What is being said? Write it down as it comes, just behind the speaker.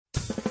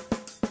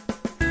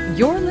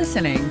You're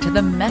listening to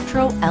the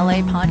Metro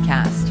LA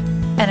Podcast,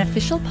 an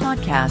official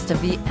podcast of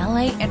the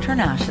LA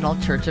International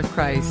Church of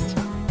Christ.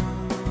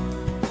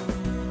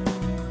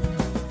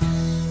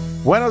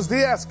 Buenos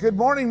dias. Good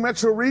morning,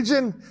 Metro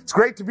Region. It's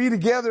great to be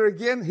together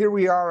again. Here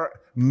we are,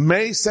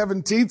 May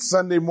 17th,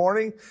 Sunday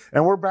morning,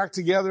 and we're back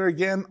together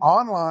again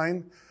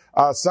online,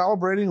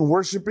 celebrating and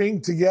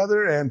worshiping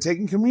together and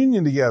taking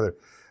communion together.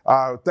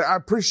 I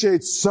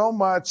appreciate so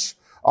much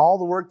all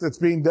the work that's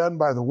being done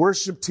by the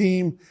worship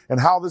team and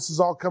how this is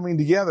all coming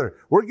together.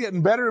 We're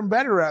getting better and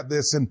better at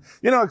this, and,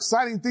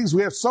 exciting things.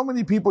 We have so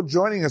many people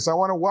joining us. I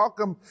want to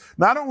welcome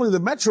not only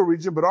the Metro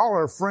region, but all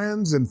our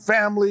friends and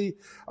family,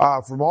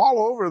 from all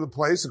over the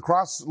place,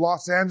 across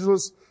Los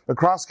Angeles,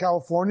 across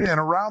California, and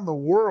around the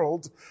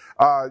world.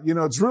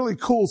 It's really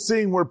cool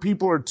seeing where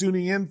people are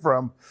tuning in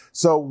from.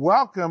 So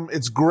welcome.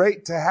 It's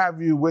great to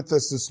have you with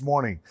us this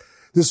morning.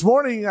 This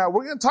morning,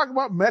 we're going to talk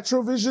about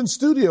MetroVision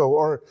Studio,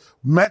 or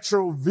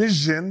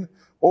MetroVision,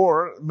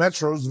 or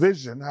Metro's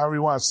Vision, however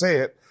you want to say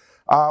it.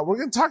 We're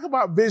going to talk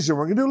about vision.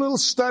 We're going to do a little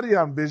study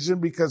on vision,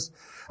 because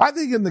I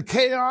think in the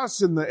chaos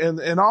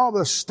and all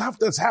the stuff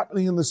that's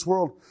happening in this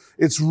world,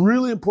 it's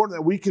really important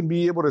that we can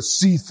be able to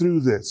see through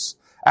this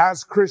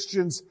as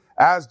Christians,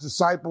 as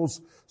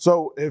disciples.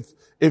 So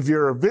if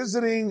you're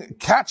visiting,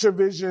 catch a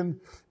vision.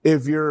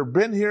 If you've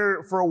been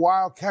here for a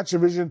while, catch a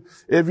vision.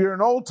 If you're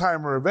an old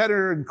timer, a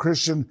veteran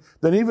Christian,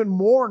 then even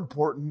more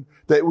important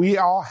that we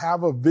all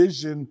have a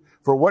vision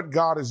for what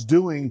God is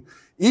doing,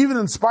 even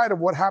in spite of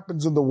what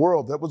happens in the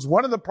world. That was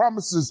one of the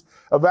promises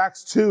of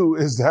Acts 2,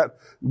 is that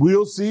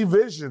we'll see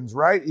visions,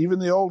 right? Even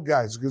the old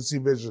guys can see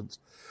visions.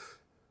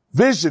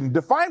 Vision.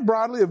 Defined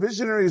broadly, a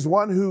visionary is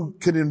one who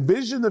can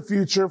envision the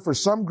future. For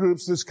some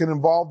groups, this can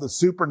involve the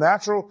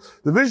supernatural.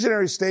 The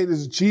visionary state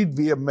is achieved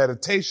via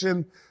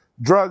meditation,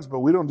 drugs, but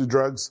we don't do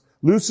drugs,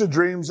 lucid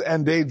dreams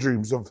and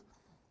daydreams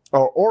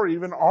or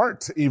even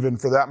art, even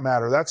for that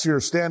matter. That's your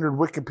standard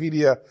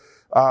Wikipedia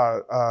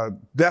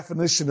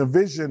definition of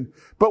vision.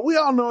 But we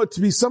all know it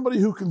to be somebody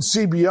who can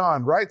see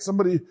beyond, right?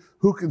 Somebody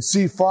who can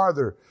see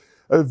farther.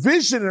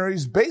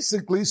 Visionaries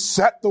basically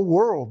set the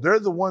world. They're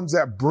the ones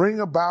that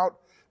bring about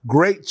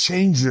great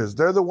changes.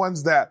 They're the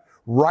ones that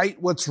right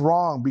what's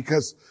wrong,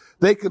 because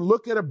they can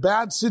look at a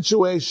bad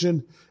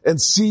situation and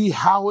see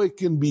how it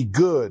can be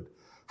good,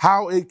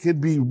 how it can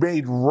be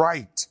made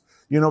right.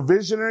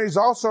 Visionaries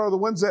also are the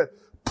ones that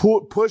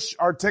push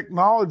our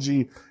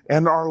technology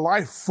and our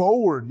life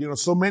forward.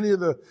 So many of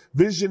the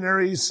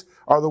visionaries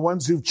are the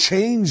ones who've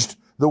changed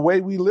the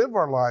way we live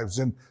our lives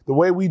and the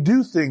way we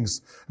do things.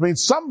 I mean,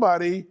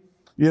 somebody,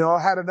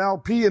 had an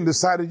LP and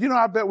decided,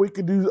 I bet we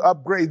could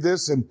upgrade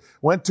this, and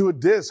went to a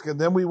disc,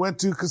 and then we went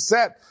to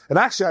cassette. And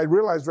actually, I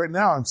realized right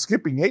now I'm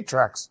skipping 8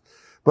 tracks.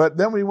 But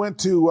then we went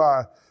to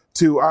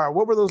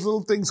what were those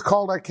little things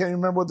called? I can't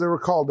remember what they were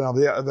called now.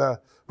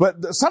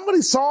 But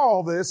somebody saw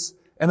all this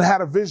and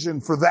had a vision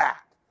for that,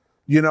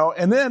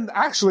 and then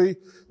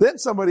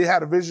somebody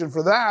had a vision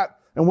for that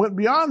and went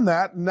beyond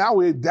that. And now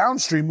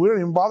downstream, we don't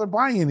even bother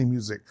buying any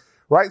music,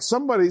 right?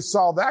 Somebody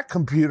saw that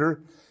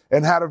computer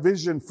and had a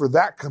vision for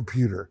that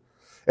computer.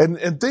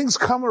 And things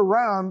come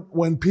around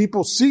when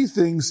people see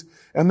things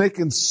and they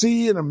can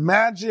see and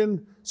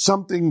imagine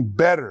something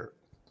better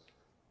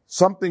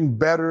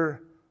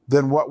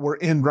than what we're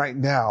in right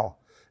now.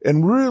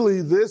 And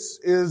really, this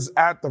is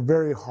at the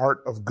very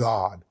heart of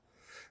God.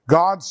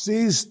 God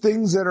sees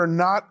things that are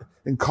not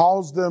and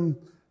calls them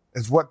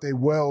as what they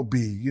will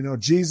be.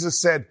 Jesus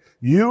said,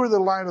 "You are the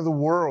light of the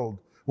world."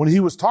 When he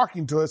was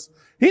talking to us,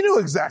 he knew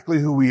exactly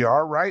who we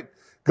are, right?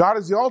 God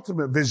is the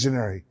ultimate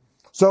visionary.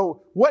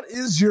 So what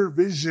is your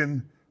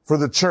vision for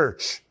the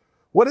church?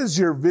 What is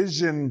your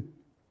vision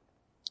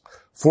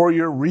for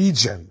your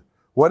region?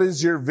 What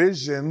is your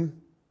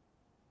vision,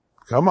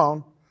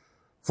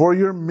 for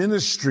your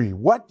ministry?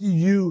 What do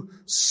you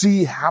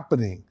see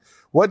happening?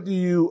 What do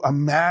you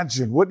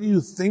imagine? What do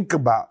you think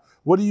about?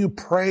 What do you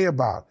pray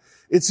about?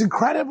 It's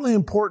incredibly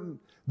important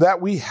that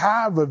we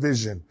have a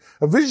vision.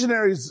 A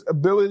visionary's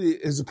ability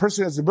is a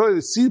person who has the ability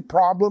to see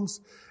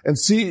problems and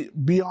see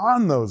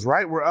beyond those,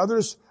 right? Where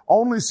others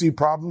only see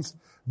problems,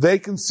 they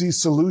can see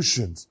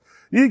solutions.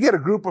 You get a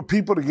group of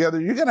people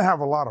together, you're going to have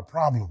a lot of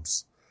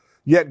problems.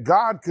 Yet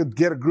God could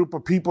get a group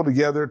of people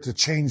together to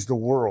change the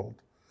world.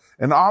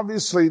 And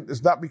obviously,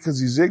 it's not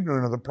because he's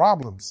ignorant of the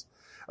problems.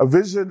 A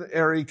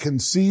visionary can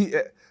see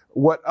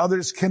what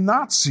others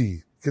cannot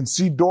see, can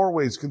see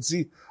doorways, can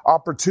see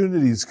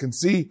opportunities, can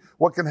see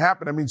what can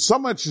happen. I mean, so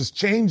much is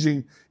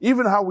changing,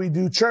 even how we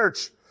do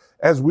church,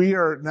 as we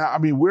are now.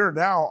 We're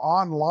now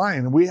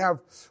online. We have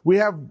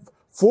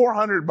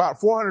about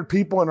 400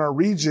 people in our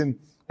region,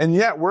 and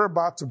yet we're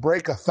about to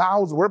break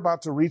 1,000. We're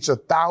about to reach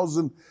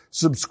 1,000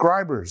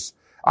 subscribers.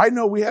 I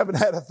know we haven't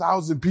had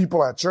 1,000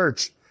 people at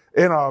church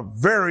in a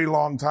very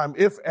long time,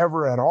 if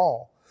ever at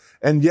all.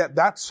 And yet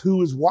that's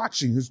who is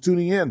watching, who's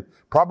tuning in,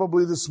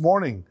 probably this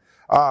morning.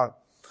 I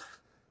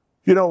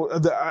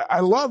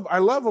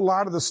love a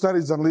lot of the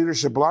studies on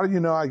leadership. A lot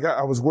of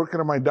I was working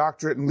on my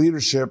doctorate in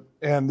leadership,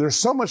 and there's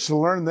so much to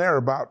learn there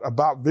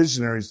about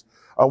visionaries.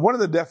 One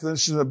of the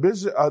definitions of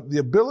vision, the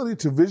ability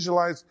to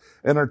visualize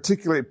and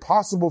articulate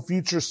possible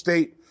future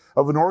state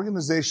of an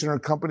organization or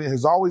company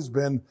has always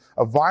been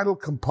a vital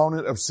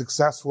component of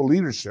successful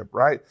leadership,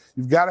 right?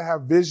 You've got to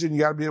have vision.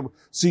 You got to be able to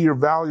see your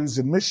values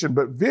and mission,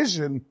 but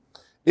vision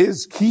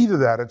is key to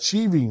that,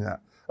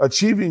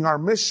 achieving our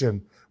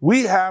mission.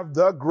 We have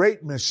the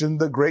great mission,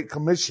 the Great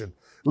Commission.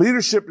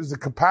 Leadership is the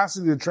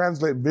capacity to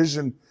translate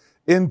vision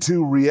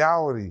into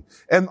reality.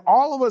 And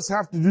all of us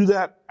have to do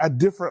that at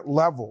different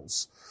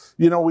levels.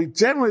 We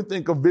generally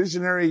think of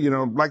visionary,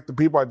 like the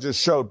people I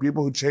just showed,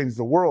 people who change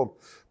the world.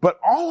 But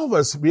all of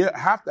us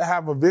have to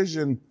have a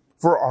vision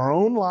for our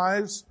own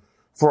lives,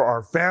 for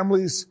our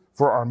families,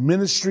 for our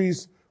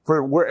ministries,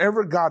 for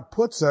wherever God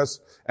puts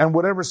us and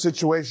whatever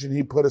situation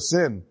he put us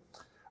in.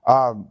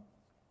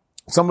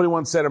 Somebody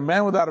once said, a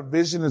man without a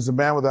vision is a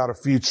man without a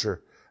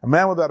future. A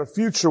man without a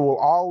future will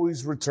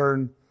always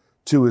return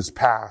to his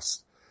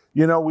past.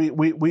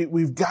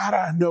 We've got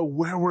to know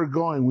where we're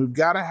going. We've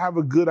got to have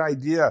a good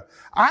idea.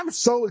 I'm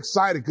so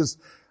excited because,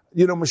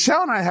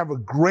 Michelle and I have a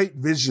great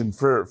vision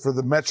for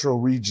the metro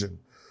region.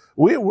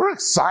 We're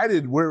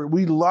excited.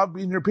 We love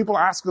being here. People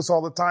ask us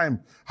all the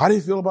time, how do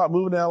you feel about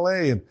moving to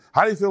LA? And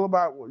how do you feel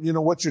about,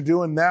 what you're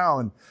doing now?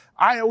 And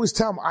I always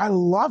tell them, I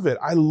love it.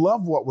 I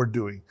love what we're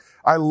doing.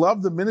 I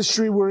love the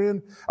ministry we're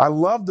in. I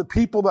love the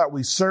people that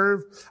we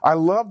serve. I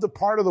love the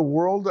part of the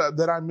world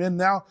that I'm in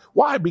now.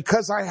 Why?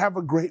 Because I have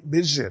a great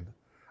vision.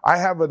 I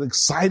have an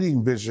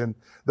exciting vision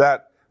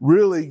that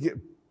really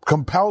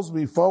compels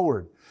me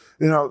forward.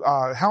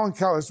 Helen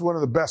Keller is one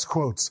of the best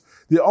quotes.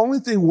 The only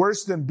thing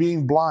worse than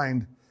being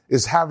blind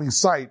is having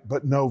sight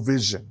but no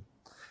vision.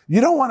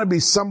 You don't want to be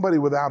somebody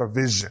without a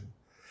vision.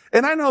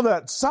 And I know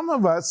that some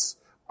of us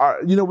are,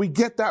 we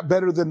get that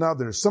better than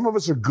others. Some of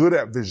us are good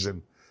at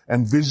vision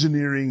and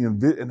visioneering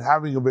and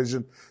having a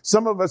vision.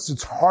 Some of us,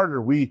 it's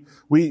harder. We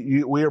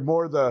are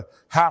more the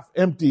half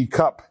empty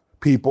cup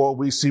people.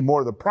 We see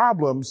more of the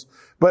problems,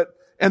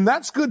 and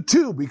that's good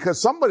too,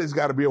 because somebody's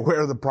got to be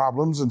aware of the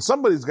problems and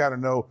somebody's got to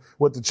know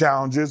what the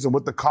challenges and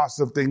what the costs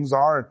of things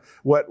are and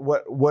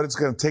what it's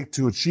going to take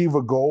to achieve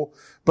a goal.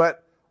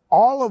 But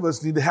all of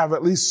us need to have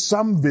at least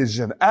some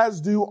vision,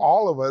 as do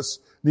all of us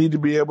need to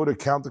be able to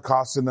count the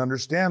costs and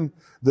understand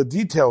the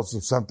details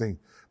of something.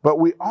 But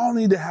we all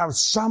need to have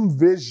some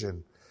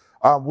vision.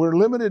 We're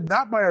limited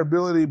not by our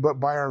ability, but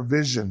by our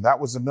vision. That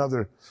was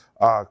another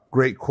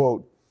great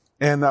quote.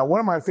 And one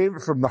of my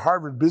favorite from the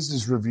Harvard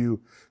Business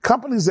Review,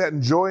 companies that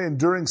enjoy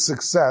enduring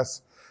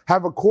success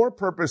have a core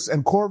purpose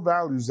and core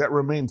values that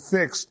remain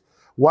fixed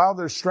while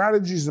their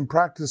strategies and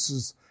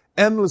practices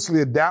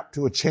endlessly adapt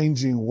to a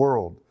changing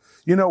world.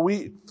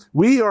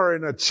 We are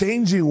in a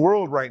changing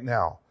world right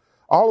now.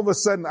 All of a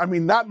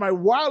sudden, not my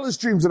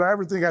wildest dreams did I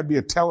ever think I'd be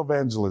a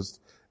televangelist.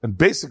 And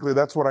basically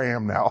that's what I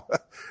am now,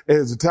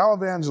 is a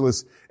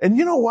televangelist. And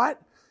you know what?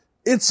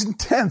 It's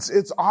intense.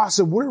 It's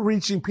awesome. We're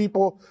reaching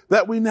people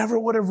that we never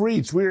would have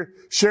reached. We're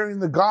sharing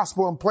the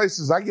gospel in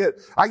places. I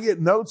get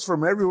notes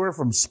from everywhere,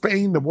 from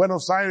Spain to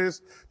Buenos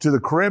Aires to the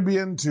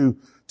Caribbean to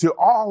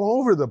all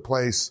over the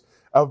place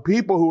of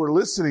people who are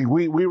listening.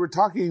 We were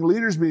talking in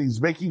leaders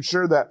meetings, making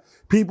sure that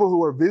people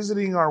who are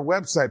visiting our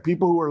website,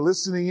 people who are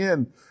listening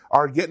in,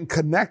 are getting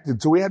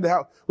connected. So we had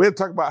to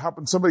talk about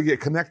helping somebody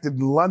get connected in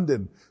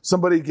London,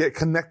 somebody get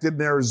connected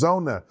in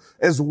Arizona,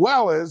 as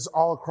well as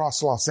all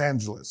across Los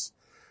Angeles.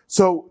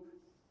 So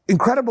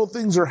incredible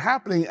things are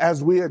happening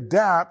as we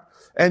adapt.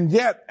 And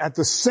yet at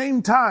the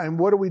same time,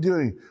 what are we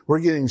doing? We're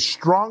getting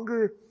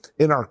stronger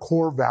in our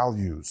core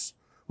values.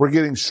 We're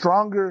getting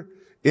stronger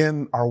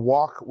in our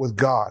walk with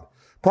God.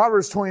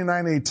 Proverbs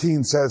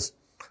 29:18 says,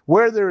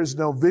 where there is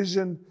no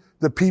vision,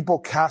 the people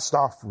cast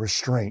off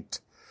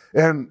restraint.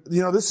 And,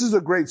 this is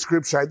a great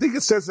scripture. I think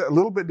it says it a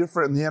little bit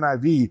different in the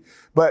NIV,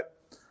 but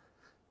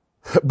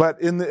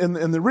in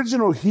the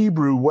original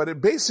Hebrew, what it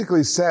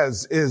basically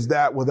says is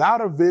that without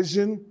a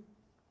vision,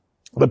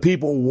 the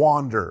people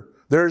wander.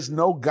 There's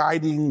no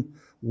guiding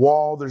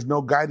wall. There's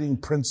no guiding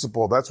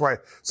principle. That's why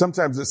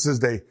sometimes it says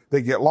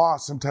they get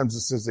lost. Sometimes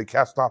it says they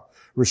cast off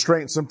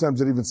restraint.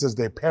 Sometimes it even says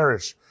they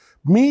perish,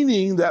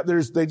 meaning that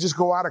they just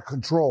go out of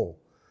control.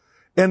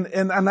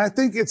 And I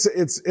think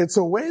it's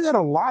a way that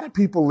a lot of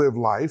people live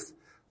life,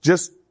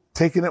 just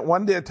taking it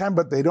one day at a time,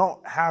 but they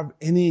don't have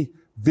any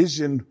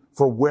vision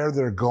for where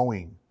they're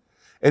going.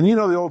 And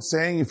the old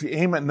saying, if you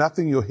aim at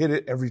nothing, you'll hit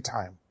it every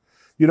time.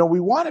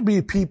 We want to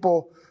be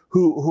people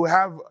who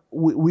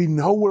we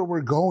know where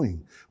we're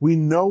going. We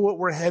know what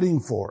we're heading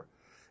for.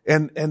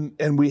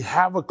 And we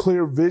have a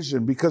clear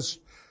vision, because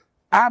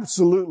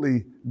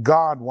absolutely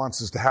God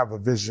wants us to have a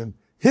vision,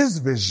 his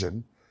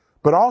vision,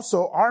 but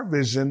also our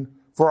vision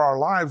for our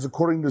lives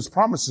according to his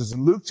promises.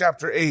 In Luke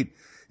chapter 8,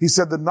 he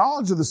said, the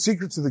knowledge of the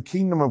secrets of the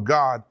kingdom of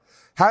God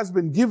has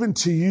been given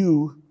to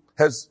you,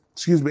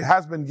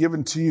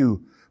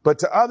 but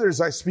to others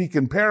I speak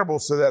in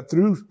parables, so that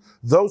through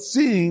those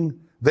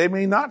seeing, they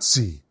may not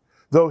see,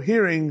 though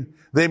hearing,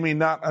 they may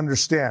not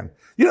understand.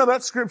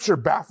 That scripture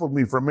baffled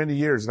me for many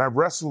years, and I've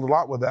wrestled a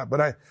lot with that,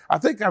 but I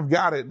think I've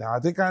got it now. I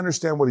think I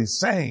understand what he's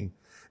saying,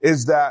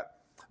 is that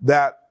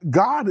that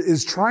God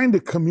is trying to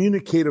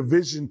communicate a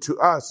vision to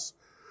us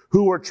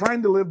who are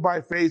trying to live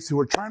by faith, who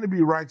are trying to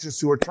be righteous,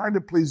 who are trying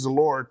to please the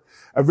Lord,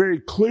 a very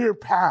clear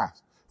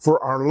path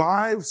for our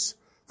lives,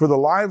 for the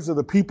lives of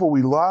the people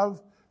we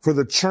love, for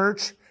the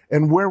church,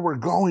 and where we're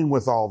going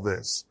with all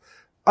this.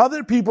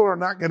 Other people are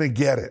not going to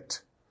get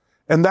it.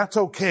 And that's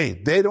okay.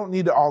 They don't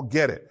need to all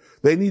get it.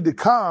 They need to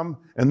come,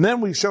 and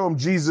then we show them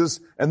Jesus,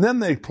 and then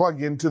they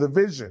plug into the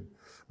vision.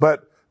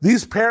 But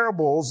these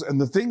parables and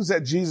the things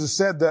that Jesus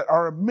said that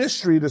are a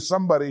mystery to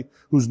somebody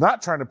who's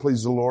not trying to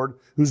please the Lord,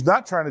 who's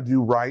not trying to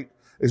do right,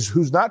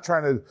 who's not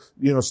trying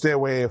to, stay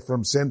away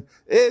from sin,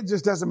 it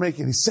just doesn't make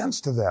any sense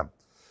to them.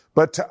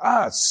 But to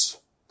us,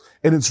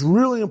 and it's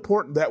really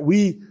important that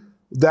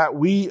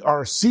we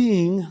are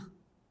seeing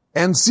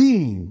and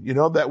seeing,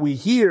 that we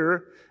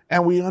hear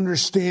and we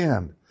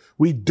understand.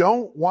 We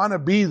don't want to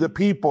be the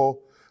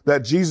people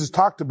that Jesus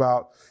talked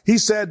about. He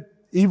said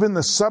even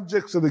the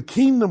subjects of the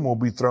kingdom will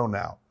be thrown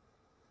out.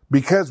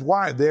 Because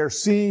why? They're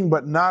seeing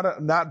but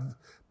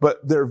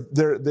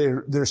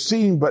they're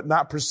seeing but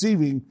not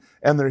perceiving,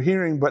 and they're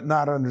hearing but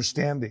not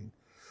understanding.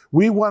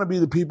 We want to be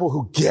the people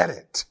who get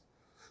it.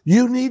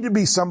 You need to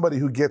be somebody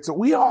who gets it.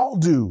 We all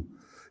do.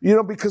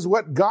 Because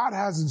what God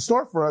has in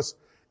store for us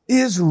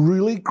is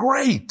really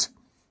great.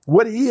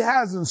 What he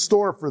has in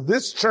store for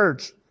this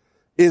church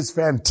is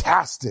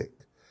fantastic.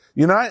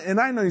 And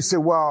I know you say,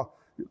 well,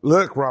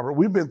 look, Robert,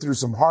 we've been through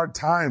some hard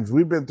times.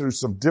 We've been through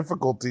some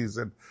difficulties,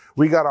 and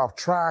we got off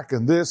track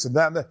and this and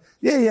that. And that.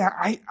 Yeah,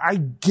 I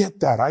get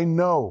that. I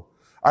know.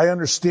 I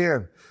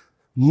understand.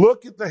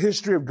 Look at the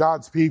history of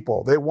God's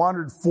people. They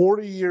wandered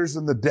 40 years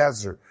in the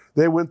desert.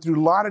 They went through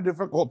a lot of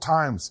difficult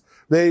times.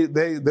 They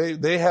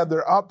had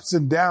their ups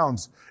and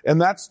downs. And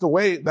that's the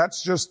way,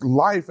 that's just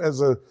life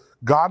as a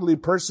godly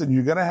person.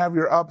 You're going to have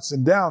your ups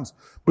and downs,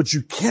 but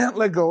you can't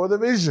let go of the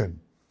vision.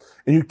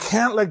 And you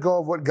can't let go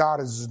of what God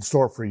has in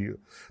store for you.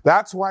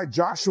 That's why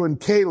Joshua and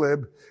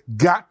Caleb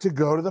got to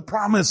go to the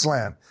promised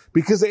land,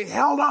 because they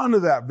held on to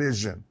that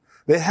vision.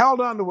 They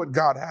held on to what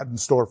God had in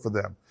store for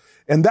them.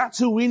 And that's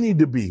who we need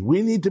to be.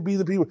 We need to be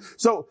the people.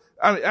 So,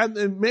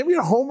 maybe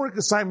a homework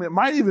assignment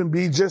might even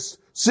be just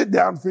sit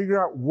down and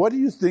figure out, what do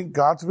you think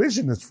God's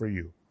vision is for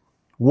you?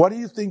 What do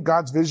you think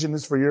God's vision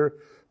is for your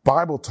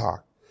Bible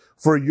talk,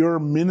 for your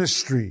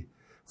ministry,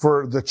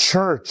 for the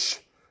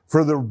church,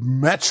 for the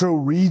metro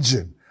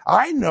region?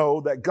 I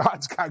know that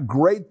God's got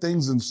great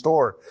things in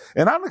store,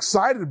 and I'm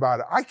excited about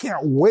it. I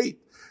can't wait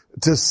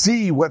to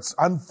see what's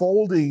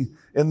unfolding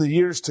in the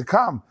years to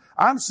come.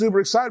 I'm super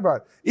excited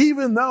about it,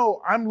 even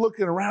though I'm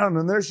looking around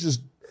and there's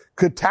just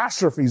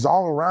catastrophes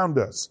all around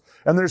us,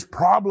 and there's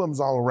problems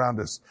all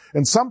around us,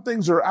 and some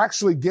things are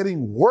actually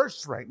getting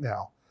worse right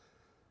now.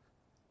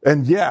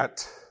 And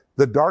yet,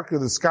 the darker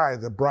the sky,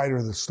 the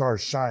brighter the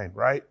stars shine,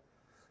 right?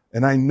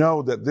 And I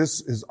know that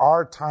this is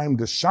our time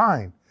to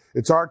shine.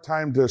 It's our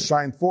time to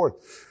shine forth.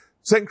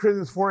 2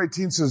 Corinthians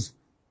 4:18 says,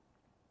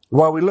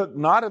 while we look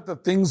not at the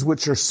things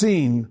which are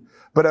seen,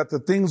 but at the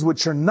things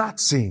which are not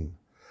seen.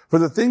 For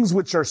the things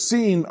which are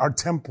seen are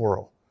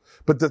temporal,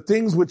 but the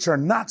things which are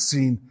not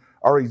seen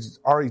are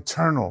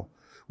eternal.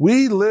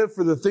 We live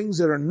for the things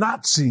that are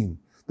not seen,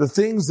 the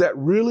things that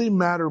really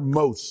matter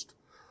most.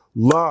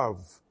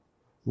 Love,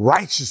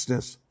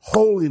 righteousness,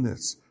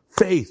 holiness,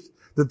 faith,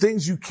 the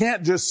things you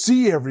can't just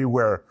see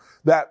everywhere,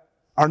 that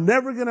are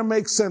never going to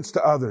make sense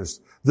to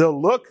others.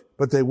 They'll look,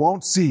 but they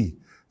won't see.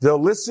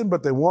 They'll listen,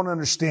 but they won't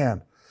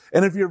understand.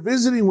 And if you're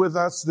visiting with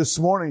us this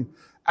morning,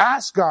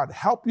 ask God,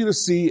 help you to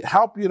see,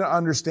 help you to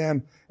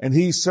understand, and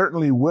he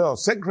certainly will.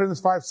 2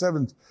 Corinthians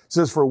 5:7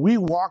 says, for we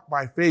walk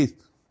by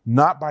faith,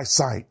 not by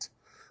sight.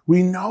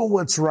 We know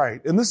what's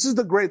right. And this is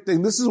the great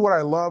thing. This is what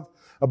I love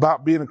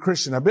about being a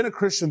Christian. I've been a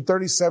Christian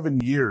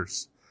 37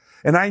 years.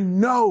 And I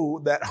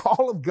know that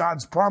all of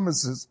God's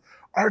promises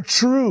are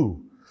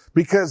true.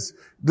 Because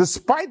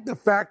despite the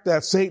fact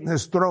that Satan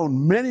has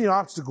thrown many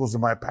obstacles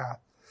in my path,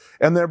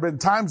 and there have been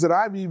times that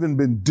I've even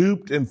been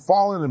duped and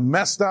fallen and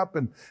messed up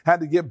and had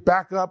to get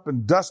back up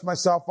and dust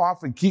myself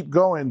off and keep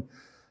going,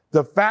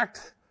 the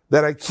fact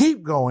that I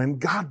keep going,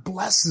 God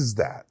blesses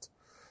that.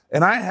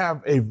 And I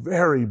have a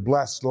very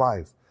blessed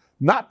life.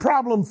 Not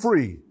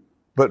problem-free,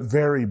 but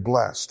very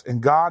blessed. And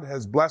God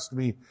has blessed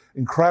me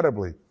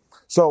incredibly.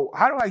 So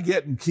how do I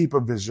get and keep a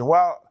vision?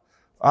 Well,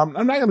 I'm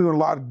not going to go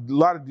into a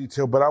lot of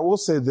detail, but I will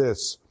say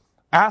this.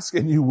 Ask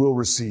and you will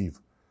receive.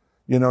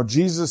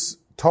 Jesus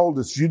told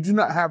us, you do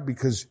not have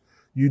because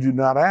you do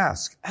not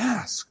ask.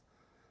 Ask.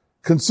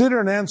 Consider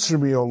and answer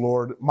me, O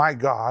Lord, my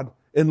God.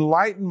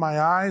 Enlighten my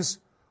eyes,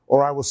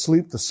 or I will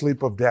sleep the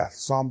sleep of death.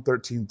 Psalm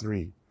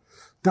 13:3.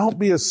 Don't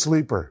be a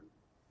sleeper.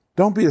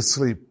 Don't be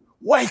asleep.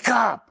 Wake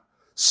up.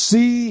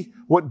 See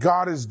what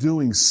God is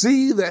doing.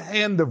 See the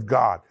hand of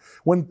God.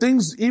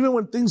 Even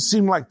when things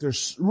seem like they're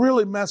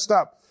really messed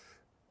up,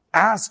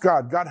 ask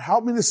God, God,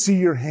 help me to see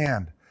your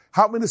hand.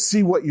 Help me to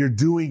see what you're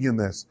doing in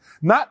this.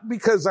 Not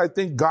because I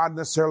think God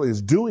necessarily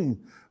is doing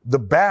the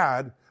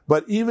bad,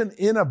 but even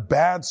in a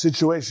bad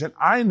situation,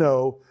 I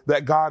know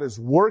that God is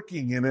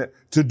working in it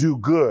to do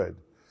good.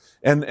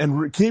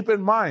 And keep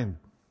in mind,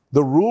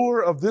 The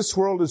ruler of this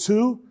world is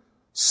who?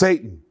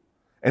 Satan.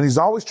 And he's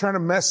always trying to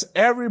mess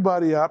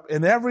everybody up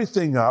and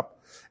everything up.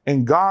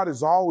 And God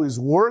is always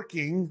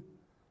working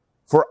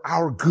for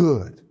our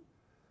good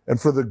and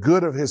for the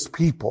good of his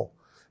people.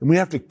 And we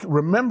have to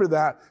remember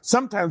that.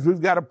 Sometimes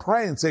we've got to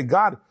pray and say,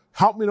 God,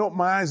 help me to open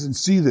my eyes and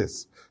see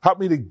this. Help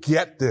me to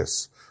get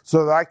this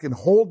so that I can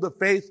hold the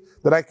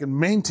faith, that I can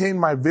maintain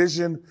my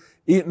vision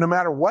no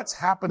matter what's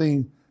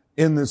happening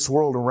in this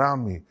world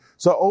around me.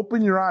 So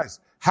open your eyes.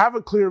 Have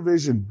a clear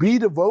vision. Be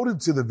devoted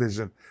to the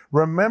vision.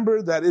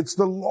 Remember that it's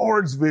the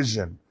Lord's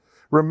vision.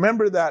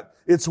 Remember that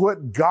it's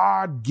what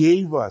God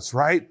gave us,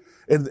 right?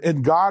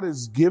 And God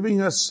is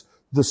giving us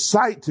the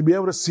sight to be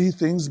able to see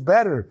things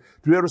better,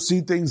 to be able to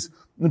see things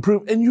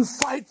improve. And you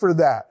fight for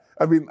that.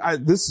 I mean,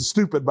 this is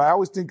stupid, but I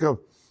always think of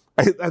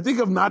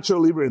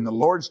Nacho Libre and the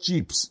Lord's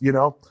Jeeps, you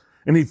know,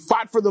 and he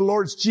fought for the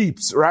Lord's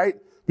Jeeps, right?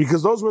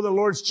 Because those were the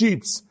Lord's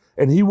Jeeps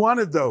and he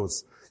wanted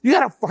those. You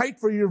got to fight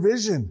for your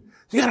vision.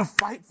 You got to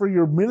fight for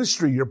your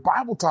ministry, your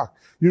Bible talk,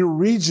 your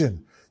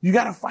region. You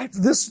got to fight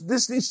for this.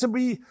 This needs to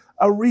be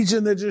a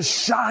region that just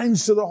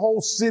shines to the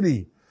whole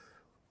city.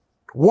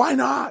 Why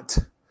not?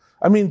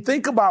 I mean,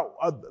 think about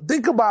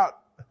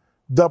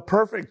the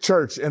perfect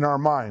church in our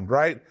mind,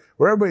 right?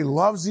 Where everybody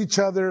loves each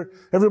other,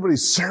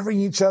 everybody's serving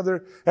each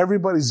other,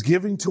 everybody's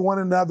giving to one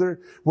another.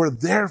 We're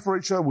there for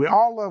each other. We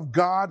all love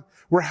God.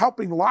 We're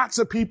helping lots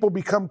of people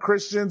become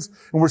Christians,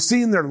 and we're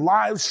seeing their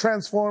lives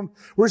transformed.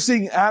 We're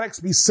seeing addicts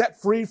be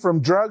set free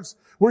from drugs.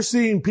 We're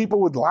seeing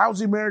people with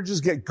lousy marriages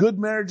get good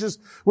marriages.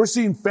 We're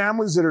seeing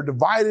families that are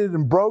divided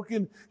and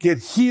broken get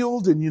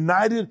healed and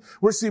united.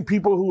 We're seeing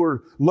people who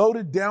are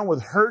loaded down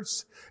with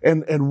hurts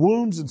and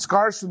wounds and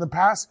scars from the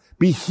past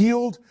be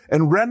healed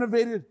and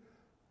renovated.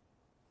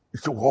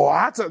 So,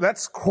 well,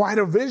 that's quite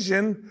a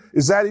vision.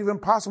 Is that even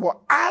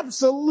possible?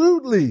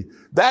 Absolutely.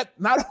 That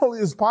not only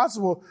is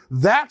possible,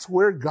 that's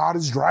where God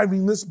is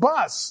driving this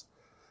bus.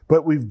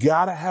 But we've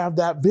got to have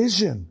that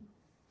vision.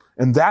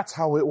 And that's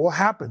how it will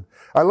happen.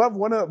 I love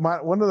one of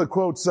the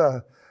quotes,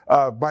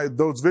 by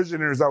those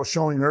visionaries I was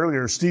showing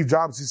earlier, Steve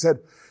Jobs. He said,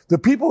 the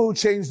people who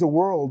change the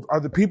world are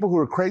the people who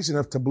are crazy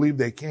enough to believe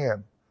they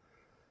can.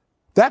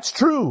 That's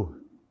true.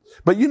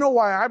 But you know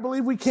why I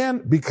believe we can?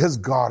 Because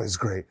God is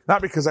great.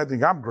 Not because I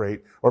think I'm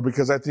great or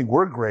because I think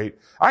we're great.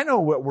 I know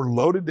what we're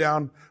loaded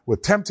down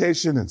with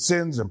temptation and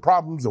sins and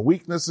problems and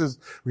weaknesses.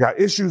 We got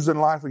issues in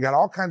life. We got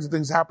all kinds of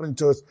things happening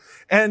to us.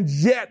 And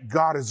yet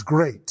God is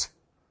great.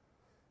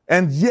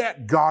 And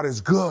yet God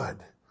is good.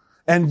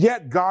 And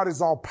yet God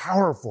is all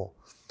powerful.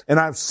 And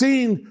I've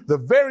seen the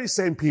very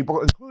same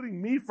people,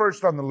 including me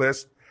first on the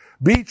list,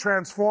 be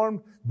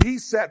transformed, be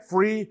set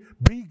free,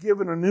 be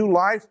given a new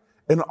life,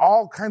 and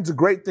all kinds of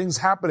great things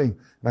happening.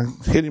 And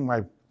I'm hitting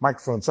my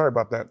microphone. Sorry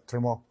about that,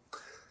 Turmo.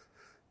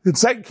 In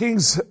 2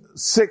 Kings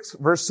 6,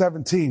 verse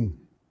 17,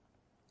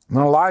 and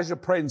Elijah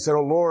prayed and said,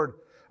 "O Lord,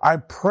 I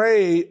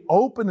pray,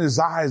 open his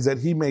eyes that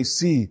he may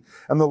see."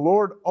 And the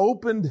Lord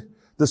opened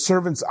the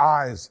servant's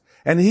eyes,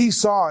 and he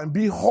saw, and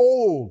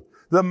behold,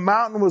 the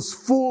mountain was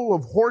full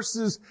of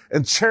horses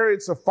and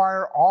chariots of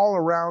fire all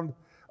around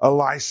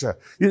Elisha.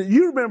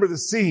 You remember the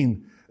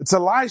scene. It's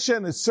Elisha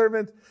and his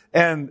servant,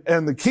 and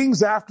the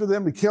king's after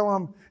them to kill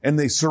him, and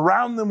they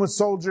surround them with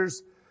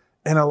soldiers.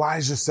 And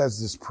Elijah says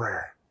this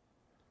prayer,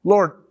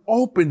 Lord,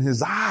 open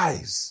his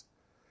eyes.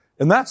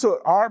 And that's what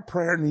our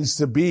prayer needs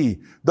to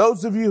be.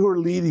 Those of you who are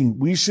leading,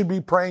 we should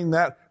be praying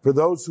that for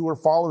those who are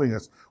following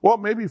us. Well,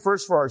 maybe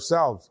first for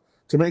ourselves,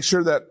 to make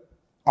sure that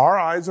our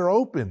eyes are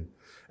open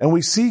and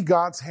we see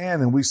God's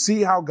hand and we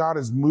see how God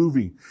is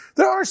moving.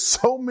 There are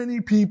so many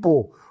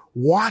people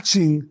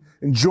watching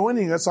and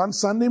joining us on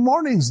Sunday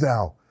mornings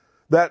now,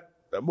 that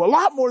a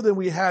lot more than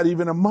we had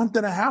even a month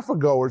and a half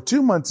ago or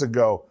 2 months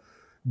ago.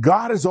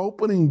 God is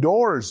opening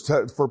doors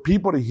for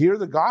people to hear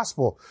the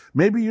gospel.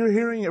 Maybe you're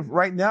hearing it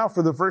right now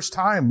for the first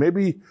time.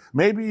 Maybe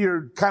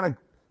you're kind of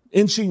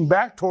inching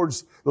back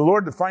towards the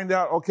Lord to find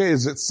out, okay,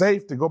 is it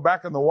safe to go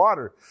back in the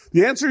water?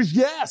 The answer is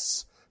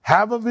yes.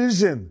 Have a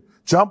vision.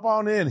 Jump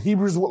on in.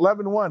 Hebrews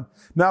 11:1.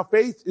 Now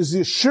faith is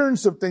the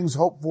assurance of things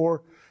hoped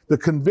for, the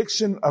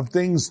conviction of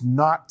things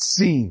not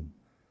seen.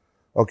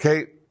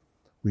 Okay?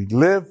 We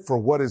live for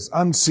what is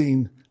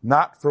unseen,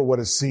 not for what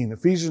is seen.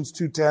 Ephesians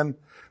 2:10.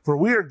 For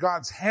we are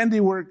God's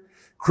handiwork,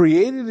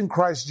 created in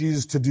Christ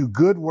Jesus to do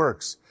good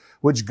works,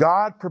 which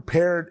God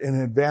prepared in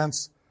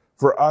advance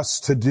for us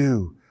to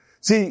do.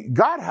 See,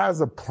 God has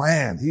a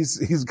plan.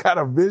 He's got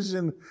a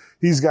vision.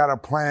 He's got a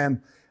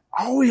plan.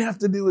 All we have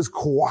to do is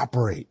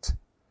cooperate.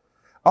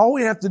 All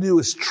we have to do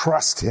is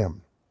trust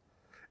him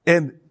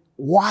and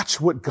watch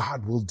what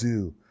God will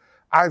do.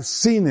 I've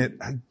seen it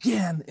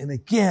again and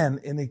again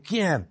and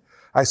again.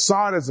 I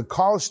saw it as a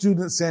college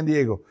student in San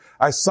Diego.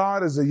 I saw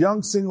it as a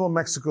young single in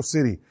Mexico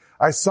City.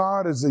 I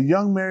saw it as a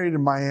young married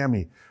in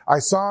Miami. I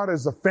saw it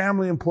as a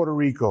family in Puerto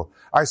Rico.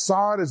 I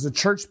saw it as a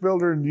church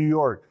builder in New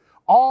York.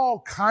 All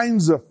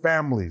kinds of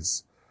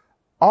families,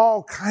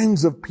 all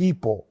kinds of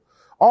people,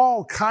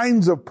 all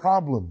kinds of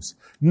problems.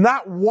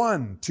 Not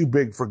one too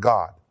big for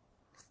God.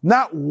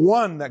 Not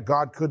one that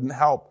God couldn't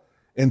help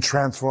and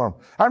transform.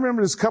 I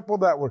remember this couple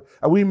that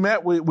we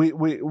met, we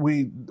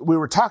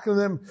were talking to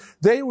them.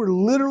 They were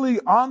literally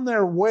on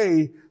their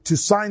way to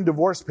sign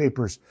divorce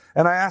papers.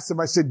 And I asked them,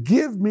 I said,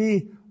 give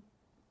me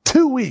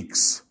 2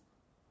 weeks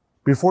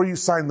before you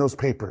sign those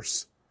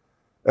papers.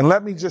 And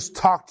let me just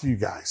talk to you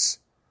guys.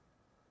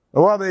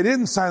 Well, they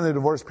didn't sign the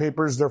divorce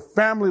papers. Their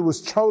family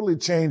was totally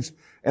changed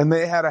and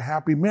they had a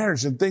happy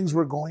marriage and things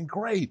were going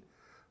great.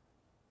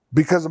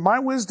 Because of my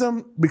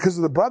wisdom, because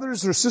of the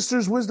brothers or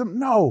sisters' wisdom?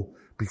 No,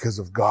 because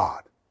of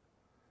God.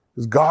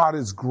 Because God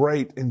is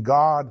great and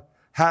God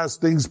has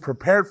things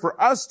prepared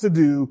for us to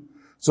do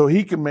so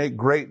he can make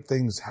great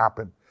things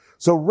happen.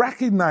 So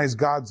recognize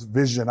God's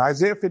vision.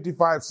 Isaiah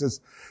 55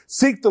 says,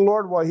 seek the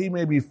Lord while he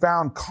may be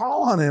found.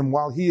 Call on him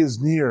while he is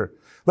near.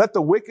 Let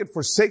the wicked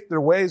forsake their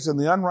ways and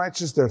the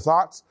unrighteous their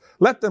thoughts.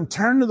 Let them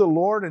turn to the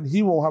Lord and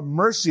he will have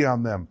mercy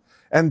on them,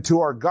 and to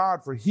our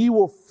God, for he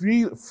will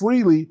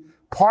freely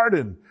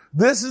pardon.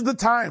 This is the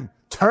time.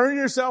 Turn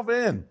yourself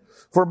in.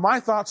 For my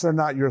thoughts are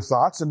not your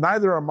thoughts, and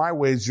neither are my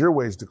ways your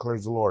ways,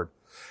 declares the Lord.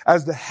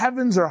 As the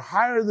heavens are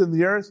higher than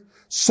the earth,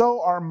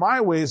 so are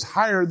my ways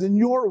higher than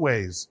your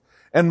ways,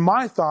 and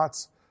my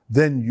thoughts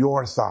than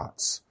your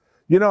thoughts.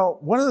 You know,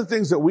 one of the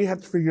things that we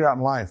have to figure out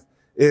in life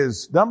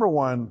is, number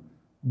one,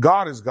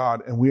 God is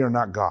God and we are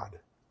not God,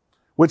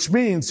 which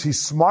means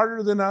he's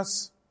smarter than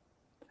us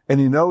and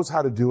he knows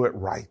how to do it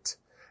right.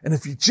 And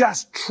if you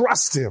just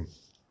trust him,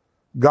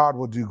 God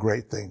will do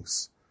great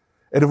things.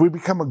 And if we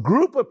become a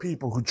group of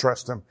people who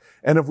trust him,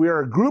 and if we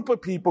are a group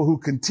of people who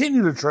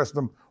continue to trust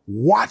him,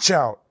 watch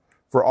out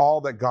for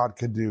all that God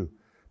can do.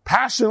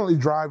 Passionately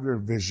drive your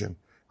vision.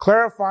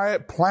 Clarify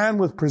it. Plan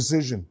with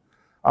precision.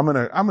 I'm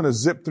gonna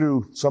zip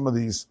through some of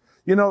these.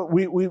 You know,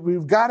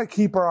 we've got to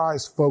keep our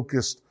eyes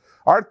focused.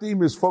 Our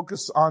theme is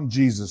focus on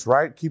Jesus,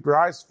 right? Keep your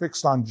eyes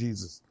fixed on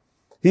Jesus.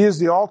 He is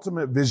the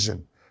ultimate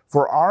vision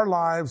for our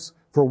lives,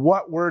 for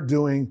what we're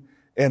doing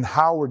and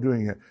how we're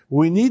doing it.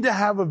 We need to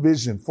have a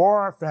vision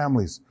for our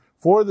families,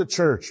 for the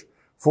church,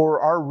 for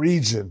our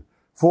region,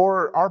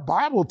 for our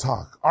Bible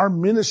talk, our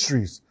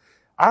ministries.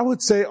 I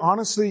would say,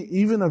 honestly,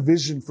 even a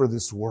vision for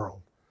this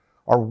world.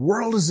 Our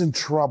world is in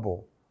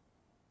trouble.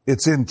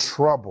 It's in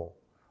trouble.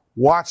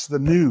 Watch the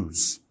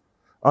news.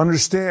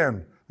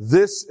 Understand,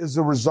 this is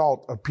a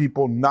result of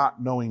people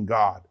not knowing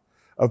God,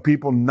 of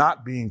people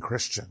not being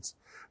Christians.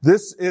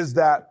 This is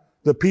that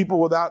the people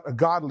without a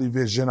godly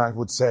vision, I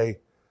would say,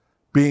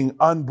 being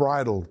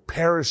unbridled,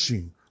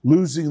 perishing,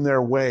 losing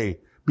their way,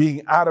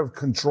 being out of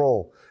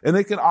control. And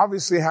it can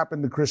obviously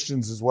happen to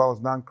Christians as well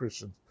as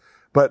non-Christians.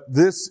 But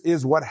this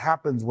is what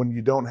happens when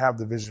you don't have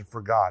the vision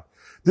for God.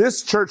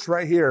 This church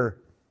right here,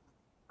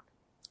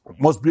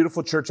 most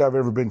beautiful church I've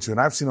ever been to,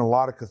 and I've seen a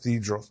lot of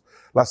cathedrals.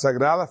 La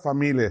Sagrada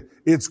Familia,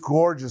 it's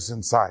gorgeous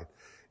inside.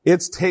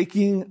 It's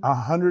taking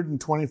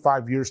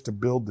 125 years to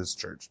build this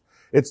church.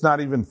 It's not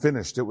even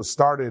finished. It was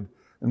started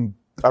in,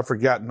 I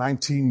forget,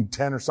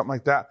 1910 or something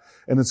like that,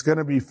 and it's going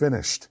to be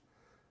finished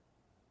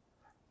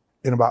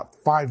in about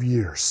 5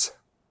 years.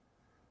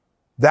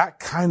 That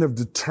kind of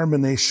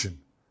determination.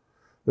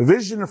 The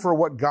vision for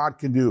what God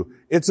can do,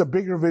 it's a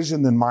bigger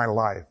vision than my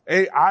life.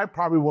 I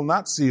probably will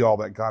not see all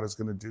that God is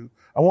going to do.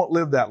 I won't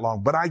live that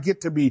long, but I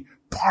get to be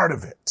part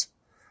of it.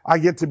 I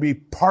get to be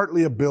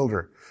partly a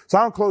builder. So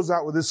I'll close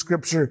out with this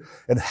scripture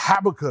in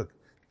Habakkuk.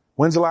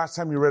 When's the last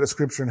time you read a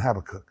scripture in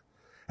Habakkuk?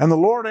 And the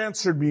Lord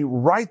answered me,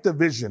 write the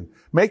vision,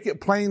 make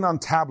it plain on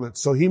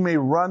tablets, so he may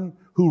run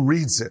who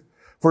reads it.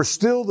 For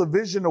still the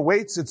vision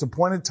awaits its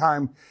appointed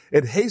time.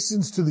 It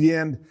hastens to the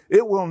end.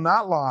 It will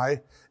not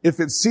lie. If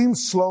it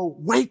seems slow,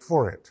 wait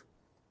for it.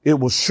 It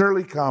will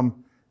surely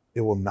come.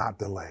 It will not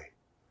delay.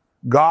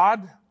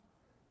 God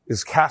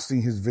is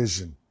casting his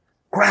vision.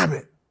 Grab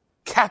it.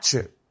 Catch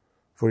it.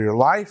 For your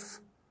life,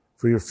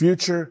 for your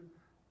future.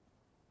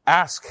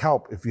 Ask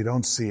help if you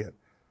don't see it.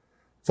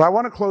 So I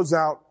want to close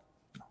out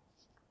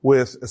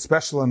with a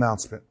special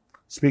announcement.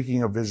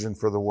 Speaking of vision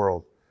for the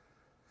world.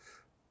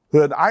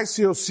 The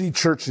ICOC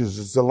churches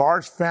is a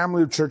large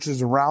family of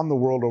churches around the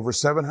world, over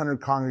 700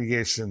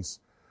 congregations.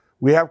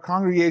 We have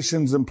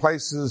congregations in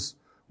places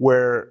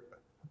where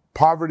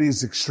poverty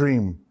is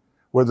extreme,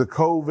 where the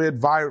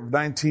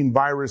COVID-19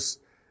 virus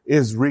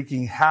is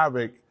wreaking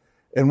havoc.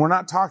 And we're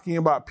not talking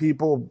about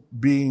people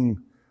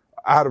being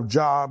out of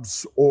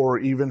jobs or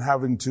even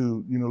having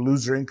to,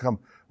 lose their income.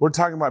 We're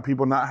talking about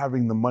people not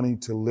having the money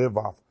to live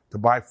off, to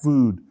buy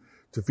food,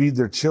 to feed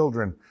their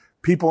children.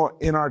 People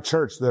in our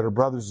church that are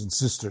brothers and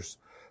sisters.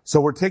 So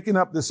we're taking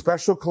up this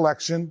special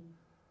collection,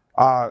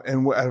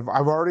 and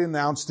I've already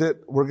announced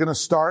it. We're going to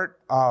start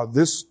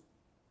this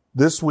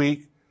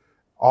week.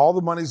 All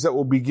the monies that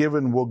will be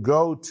given will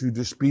go to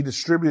just be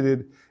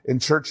distributed in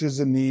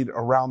churches in need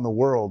around the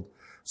world.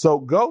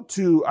 So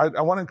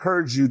I want to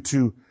encourage you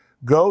to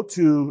go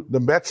to the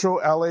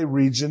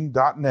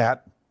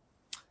metrolaregion.net,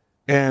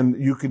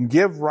 and you can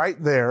give right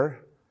there.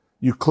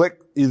 You click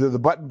either the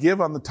button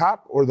give on the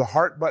top or the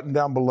heart button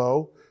down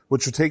below,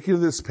 which will take you to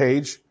this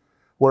page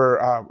where,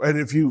 and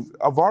if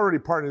I've already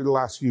partnered to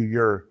ask you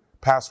your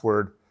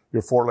password,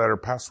 your 4-letter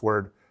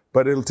password,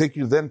 but it'll take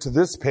you then to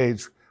this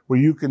page where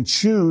you can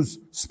choose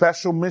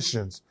special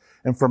missions.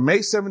 And from May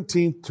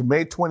 17th to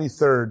May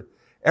 23rd,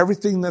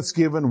 everything that's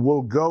given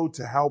will go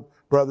to help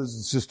brothers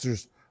and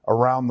sisters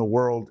around the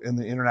world in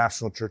the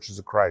International Churches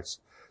of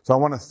Christ. So I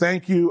want to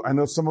thank you. I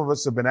know some of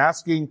us have been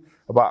asking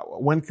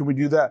about when can we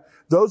do that.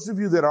 Those of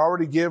you that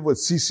already give with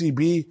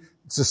CCB,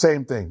 it's the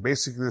same thing,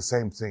 basically the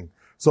same thing.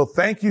 So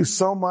thank you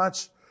so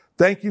much.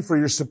 Thank you for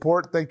your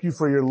support. Thank you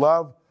for your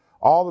love.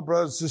 All the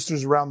brothers and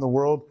sisters around the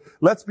world.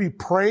 Let's be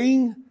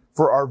praying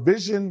for our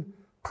vision,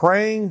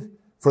 praying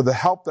for the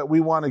help that we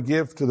want to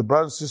give to the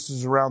brothers and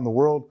sisters around the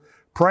world,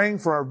 praying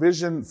for our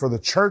vision for the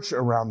church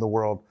around the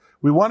world.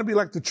 We want to be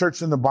like the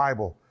church in the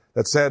Bible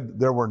that said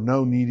there were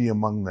no needy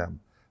among them.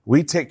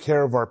 We take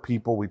care of our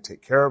people. We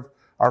take care of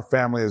our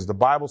family, as the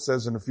Bible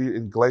says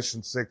in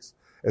Galatians 6,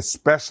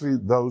 especially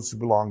those who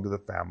belong to the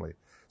family.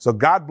 So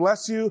God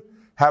bless you.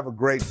 Have a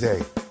great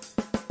day.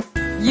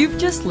 You've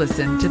just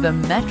listened to the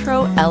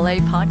Metro LA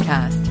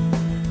podcast.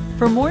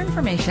 For more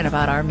information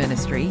about our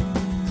ministry,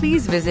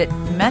 please visit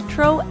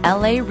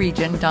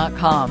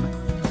metrolaregion.com.